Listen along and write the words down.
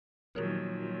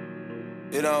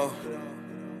You know,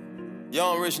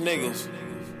 young rich niggas.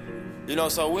 You know,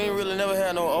 so we ain't really never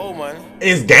had no old money.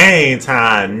 It's game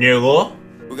time, nigga.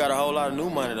 We got a whole lot of new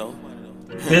money though.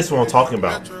 This is what I'm talking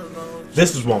about.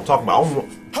 This is what I'm talking about.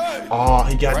 Oh,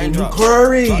 he got the new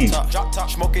Curry. Drop top,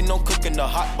 smoking, no cooking, the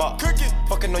hot pot. Cooking,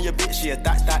 fucking on your bitch, yeah,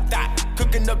 that.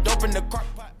 Cooking up dope in the crock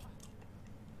pot.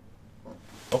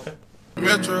 Okay.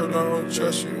 Metro don't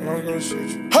trust you, I'm gonna shoot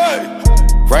you. Hey!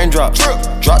 Raindrop, drop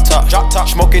top,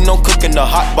 smoking, no cooking, the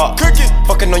hot pot. Cooking,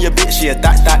 fucking on your bitch, yeah,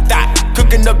 that.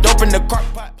 Cooking up dope in the crock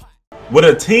pot. With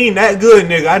a team that good,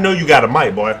 nigga, I know you got a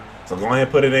mic, boy. So go ahead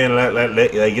and put it in and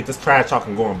let get this trash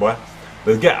talking going, boy.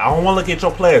 Let's get. I don't want to look at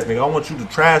your players, nigga. I want you to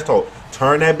trash talk.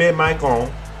 Turn that bit mic on,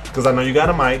 cause I know you got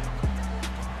a mic.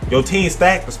 Your team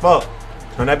stacked as fuck.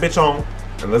 Turn that bitch on,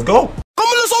 and let's go.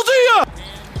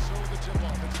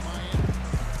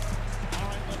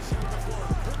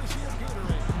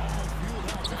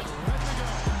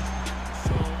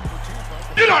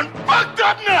 You done fucked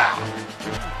up now!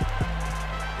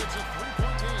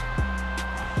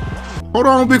 Hold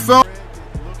on, big fella.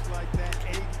 Looks like that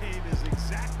A-game is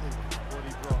exactly what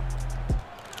he brought.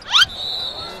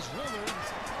 There's Lillard.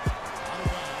 Out of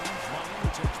bounds. Miami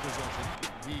takes possession.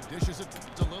 He dishes it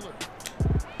to Lillard.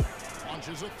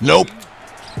 Launches it. Nope.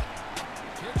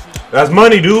 That's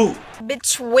money, dude.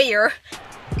 Betweer.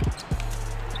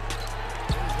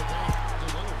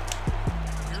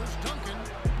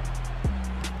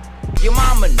 Your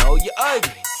mama know you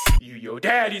ugly. You your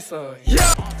daddy's son.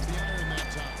 Yeah.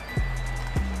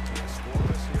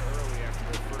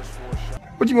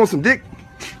 What, you want some dick?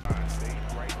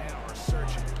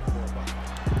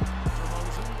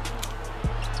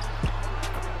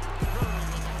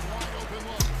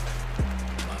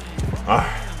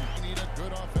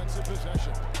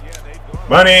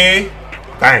 Money.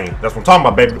 Dang, that's what I'm talking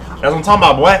about, baby. That's what I'm talking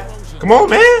about, boy. Come on,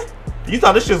 man. You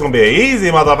thought this shit's gonna be an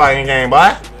easy motherfucking game,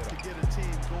 boy.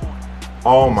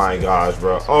 Oh my gosh,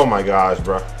 bro. Oh my gosh,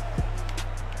 bro.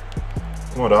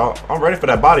 Come on, dog. I'm ready for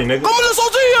that body, nigga.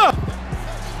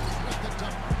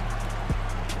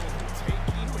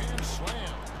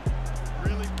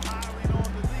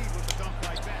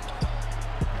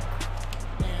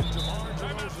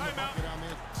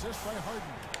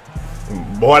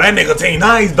 Boy, that nigga team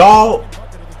nice, dog.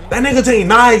 That nigga team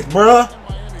nice, bruh.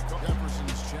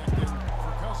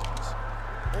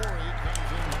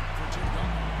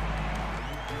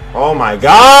 Oh my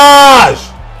gosh!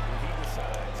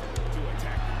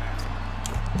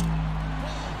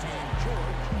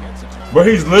 Bro,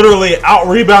 he's literally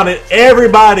out-rebounded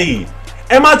everybody.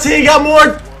 And my team got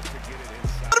more.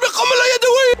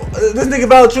 This nigga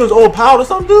about to choose Overpowered or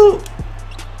something, dude.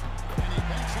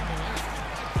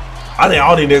 I think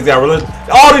all these niggas got relentless.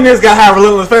 All these niggas got to have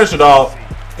relentless finisher, dog.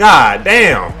 God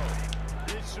damn. It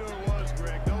sure was,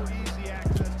 Greg. No easy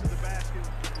access to the basket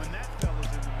when that fella's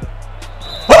in the middle.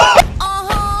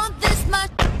 This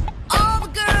much. All the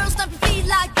girls stomp your feet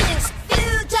like this.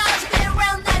 Few times you've been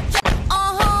around that track.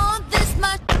 This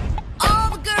much. All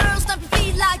the girls stomp your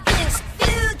feet like this.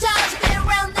 Few times you've been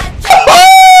around that track.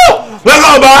 Let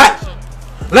go, boy.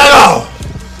 Let go.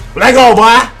 Let go,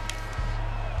 boy.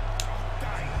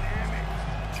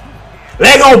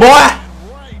 Let go, boy.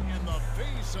 Right in the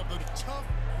face of the tough,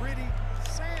 gritty,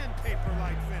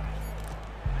 sandpaper-like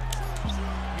finish.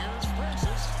 Here's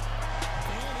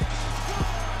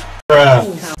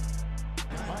Francis.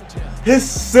 His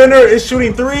center is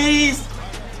shooting threes.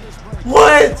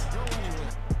 What?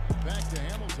 Back to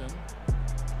Hamilton.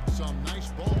 Some nice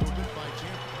ball movement by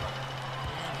Jim.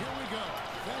 And here we go.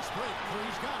 Fast break.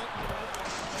 Curry's got it.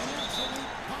 An absolute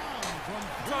pound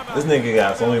from This nigga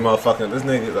got so many motherfucking. This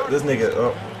nigga.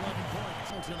 Oh.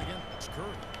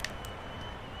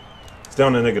 Stay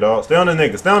on the nigga, dog. Stay on the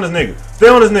nigga. Stay on this nigga. Stay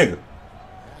on this nigga.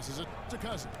 Passes it to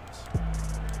Cousins.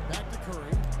 Back to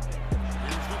Curry.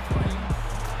 Here's the three.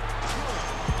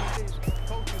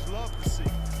 Coaches love to see.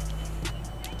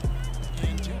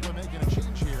 And Tampa making a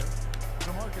change here.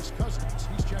 DeMarcus Cousins.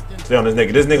 He's checked in. Stay on this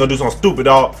nigga. This nigga gonna do something stupid,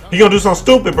 dog. He gonna do something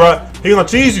stupid, bro. He gonna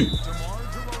cheese you.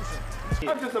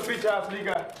 I'm just a bitch ass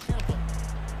nigga.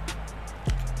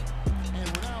 And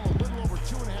we're now a little over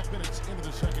 2.5 minutes into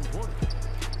the second quarter.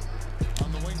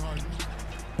 On the wing, Harden.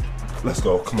 Let's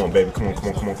go. Come on, baby. Come on.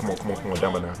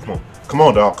 Down by 9. Come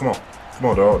on, dog. Come on,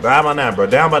 dog. Down by 9, bro.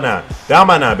 Down by 9,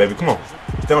 baby. Come on.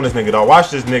 Stay on this nigga, dog. Watch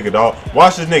this nigga, dog.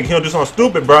 Watch this nigga. He don't do something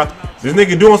stupid, bro. This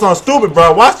nigga doing something stupid,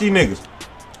 bro. Watch these niggas.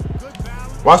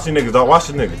 Watch these niggas, dog. Watch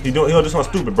this nigga. He don't do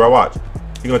something stupid, bro. Watch.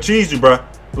 He gonna cheese you, bro.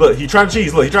 Look, he trying to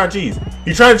cheese. Look, he trying to cheese.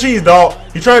 He trying to cheese, dog.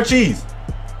 He trying to cheese.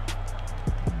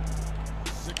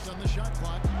 6 on the shot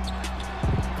clock.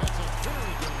 That's a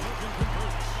very good looking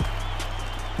conversion.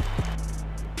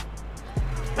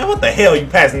 Man, what the hell you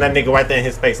passing that nigga right there in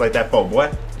his face like that for,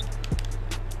 boy?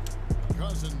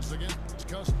 Cousins against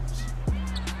Cousins.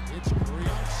 It's 3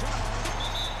 outside.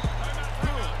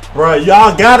 Bro,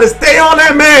 y'all gotta stay on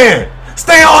that man.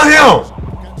 Stay on him.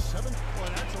 Got 7.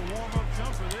 Well, that's a warm-up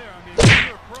jumper there. I mean,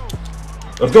 you're a pro.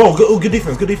 Let's go. Good, ooh, good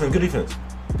defense. Good defense. Good defense.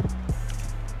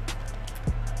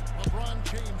 LeBron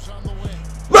James on the wing.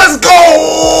 Let's go,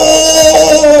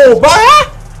 boy.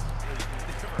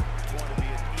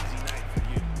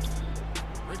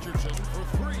 Richardson for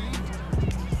 3.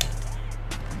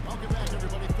 Welcome back,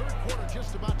 everybody. Third quarter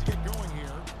just about to get going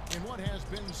here in what has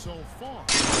been so far.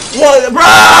 What, bro?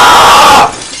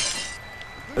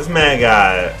 This man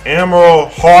got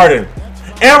Emerald Harden,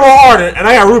 and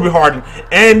I got Ruby Harden,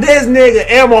 and this nigga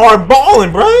Emerald Harden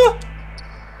balling, bro.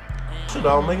 Shit,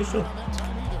 dog, make it sure.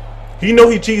 He know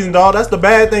he cheesing, dog. That's the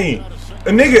bad thing. A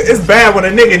nigga, it's bad when a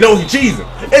nigga know he cheesing.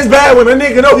 It's bad when a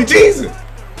nigga know he cheesing.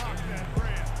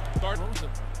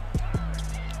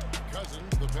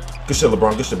 Good shit,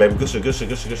 LeBron. Good shit, baby. Good shit. Good shit.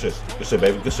 Good shit. Good shit. Good shit,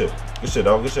 baby. Good shit. Good shit,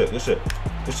 dog. Good shit. Good shit.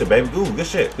 Good shit, baby. Ooh, good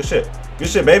shit. Good shit. Good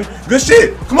shit, baby. Good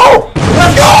shit. Come on.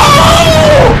 Let's go.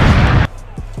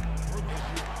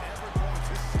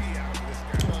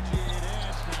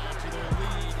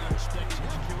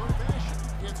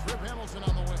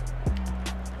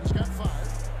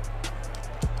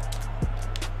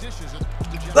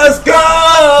 Let's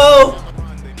go.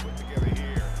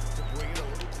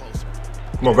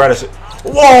 Come on, grab that shit.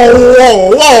 Whoa,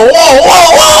 whoa, whoa, whoa, whoa,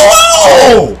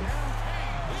 whoa, whoa!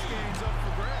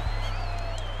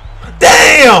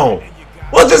 Damn!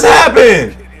 What just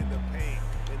happened?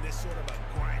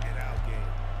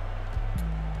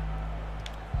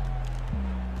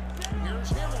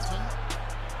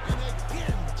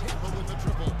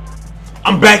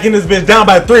 I'm back in this bitch down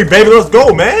by 3, baby. Let's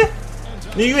go, man.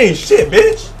 You ain't shit,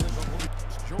 bitch.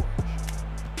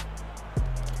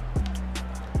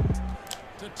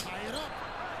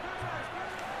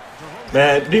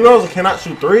 Man, D Rose cannot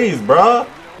shoot threes, bruh.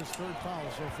 His third foul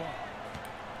so far.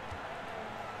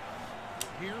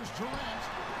 Here's Durant.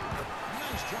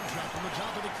 Nice jump shot from the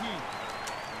top of the key.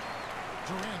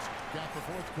 Durant got the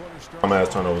fourth quarter start. I'm ass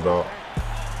turnovers, dog.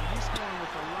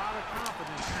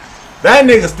 That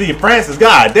nigga Steve Francis,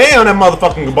 god damn that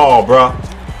motherfucking ball, bruh.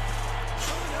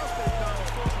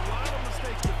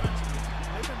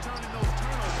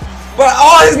 But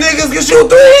all his niggas can shoot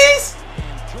threes?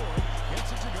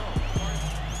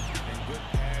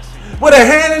 With a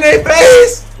hand in their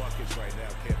face?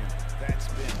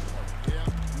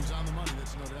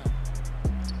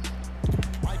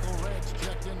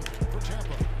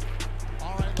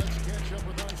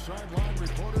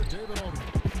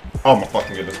 Oh my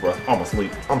fucking goodness, bro. I'm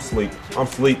asleep. I'm asleep. I'm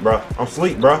asleep, bro. I'm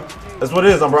asleep, bro. That's what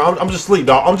it is, bro. I'm just asleep,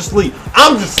 dog. I'm just asleep.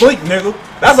 I'm just asleep, nigga.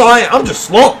 That's all I am. I'm just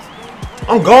slumped.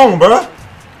 I'm gone, bro.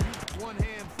 One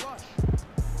hand flush.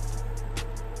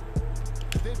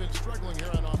 They've been struggling here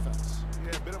on offense.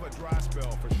 Yeah, a bit of a dry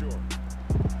spell for sure.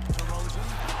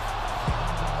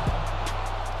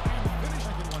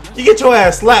 You get your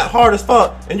ass slapped hard as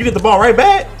fuck, and you get the ball right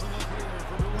back?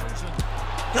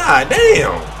 God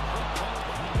damn.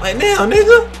 Like now,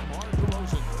 nigga.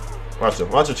 Watch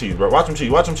him. Watch him cheese, bro. Watch him cheese.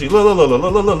 Watch him cheese. Look, look, look,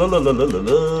 look, look, look, look, look, look, look,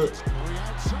 look.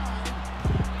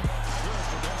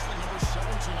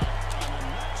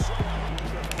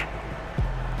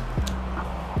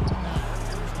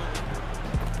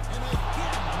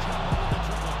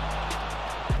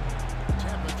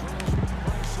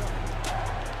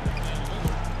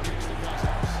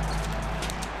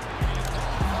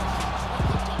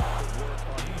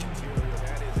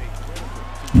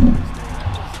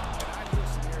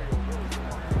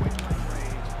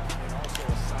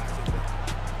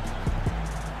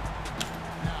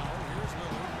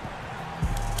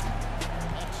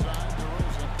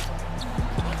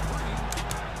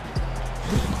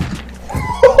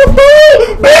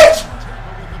 Bitch!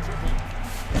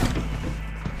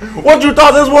 What you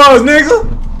thought this was, nigga?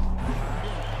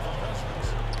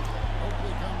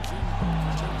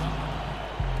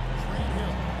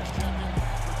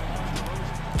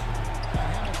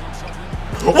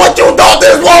 What you thought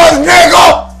this was,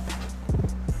 nigga?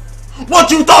 What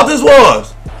you thought this was?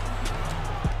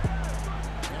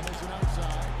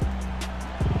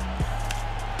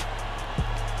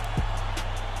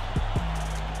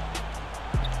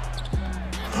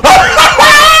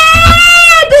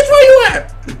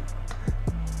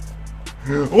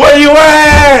 Where you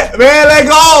at? Man, let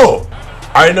go!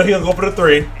 I already know he gonna go for the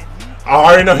 3. I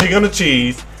already know he gonna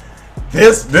cheese.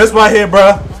 This right here,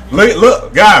 bro.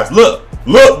 Look, guys, look,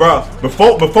 bro.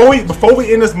 Before we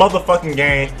end this motherfucking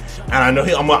game, and I know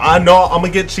I'm gonna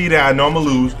get cheated. I know I'm gonna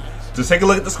lose. just take a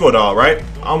look at the score, dog. Right?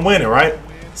 I'm winning, right?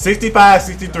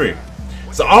 65-63.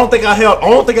 So I don't think I held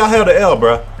the L,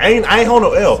 bro. I ain't holding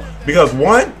no L because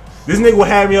one, this nigga will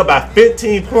have me up by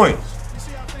 15 points.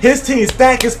 His team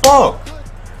stack as fuck.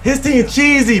 His team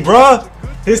cheesy, bro.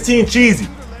 His team cheesy.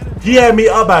 He had me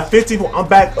up by 15 points. I'm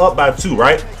back up by 2,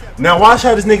 right? Now watch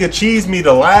how this nigga cheese me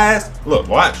the last. Look,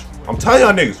 watch. I'm telling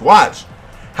y'all niggas, watch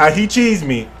how he cheesed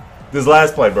me this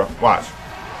last play, bro. Watch.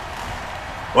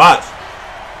 Watch.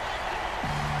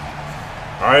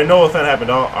 I already know what's gonna happen,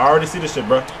 dog. I already see this shit,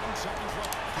 bro.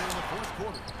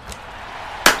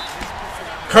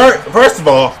 Curry, first of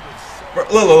all,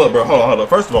 look, bro. Hold on.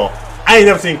 First of all, I ain't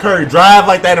never seen Curry drive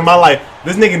like that in my life.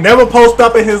 This nigga never post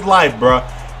up in his life, bro.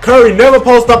 Curry never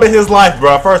post up in his life,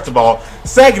 bro. First of all.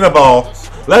 Second of all,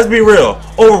 let's be real.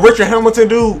 Over Richard Hamilton,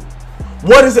 dude.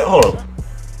 What is it? Hold on.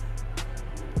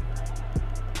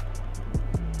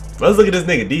 Let's look at this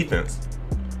nigga defense.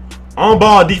 On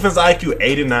ball defense IQ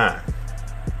 89.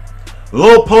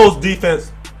 Low post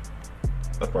defense.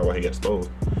 That's probably why he got exposed.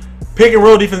 Pick and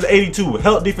roll defense 82.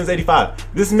 Help defense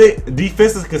 85. This nigga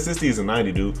defensive consistency is a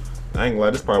 90, dude. I ain't gonna lie.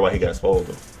 This is probably why he got exposed,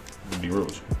 though. To be real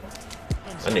with you.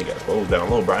 That nigga got exposed down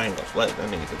low, bro. I ain't gonna flex. That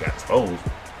nigga just got exposed.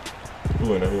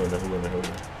 Who in there?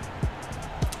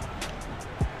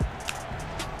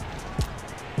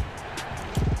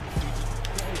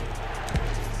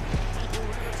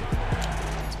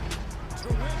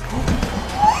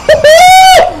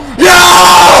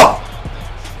 Yeah!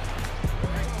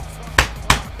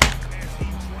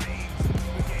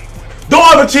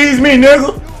 Don't ever cheese me,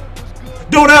 nigga.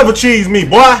 Don't ever cheese me,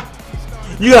 boy.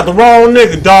 You got the wrong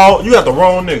nigga, dog. You got the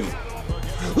wrong nigga.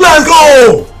 Let's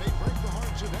go!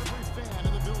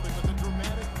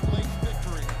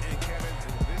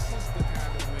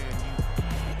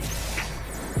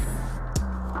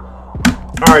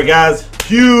 Alright, guys.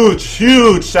 Huge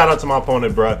shout out to my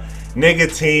opponent, bro.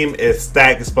 Nigga team is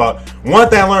stacked as fuck. One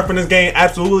thing I learned from this game,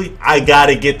 absolutely, I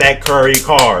gotta get that Curry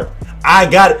card. I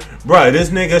got it. Bro, this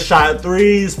nigga shot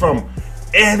threes from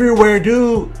everywhere,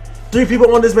 dude. 3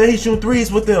 people on this man, he shoot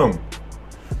threes with them.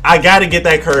 I gotta get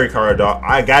that Curry card, dog.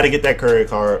 I gotta get that Curry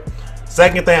card.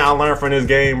 Second thing I learned from this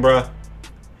game, bro,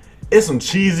 it's some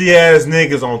cheesy ass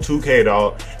niggas on 2K,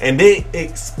 dog. And they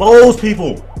expose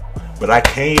people. But I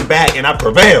came back and I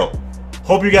prevailed.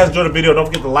 Hope you guys enjoyed the video. Don't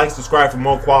forget to like, subscribe for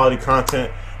more quality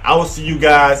content. I will see you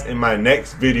guys in my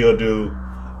next video, dude.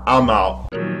 I'm out.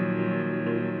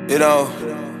 You know,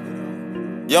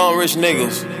 young rich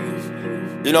niggas.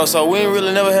 You know, so we ain't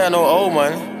really never had no old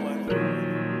money.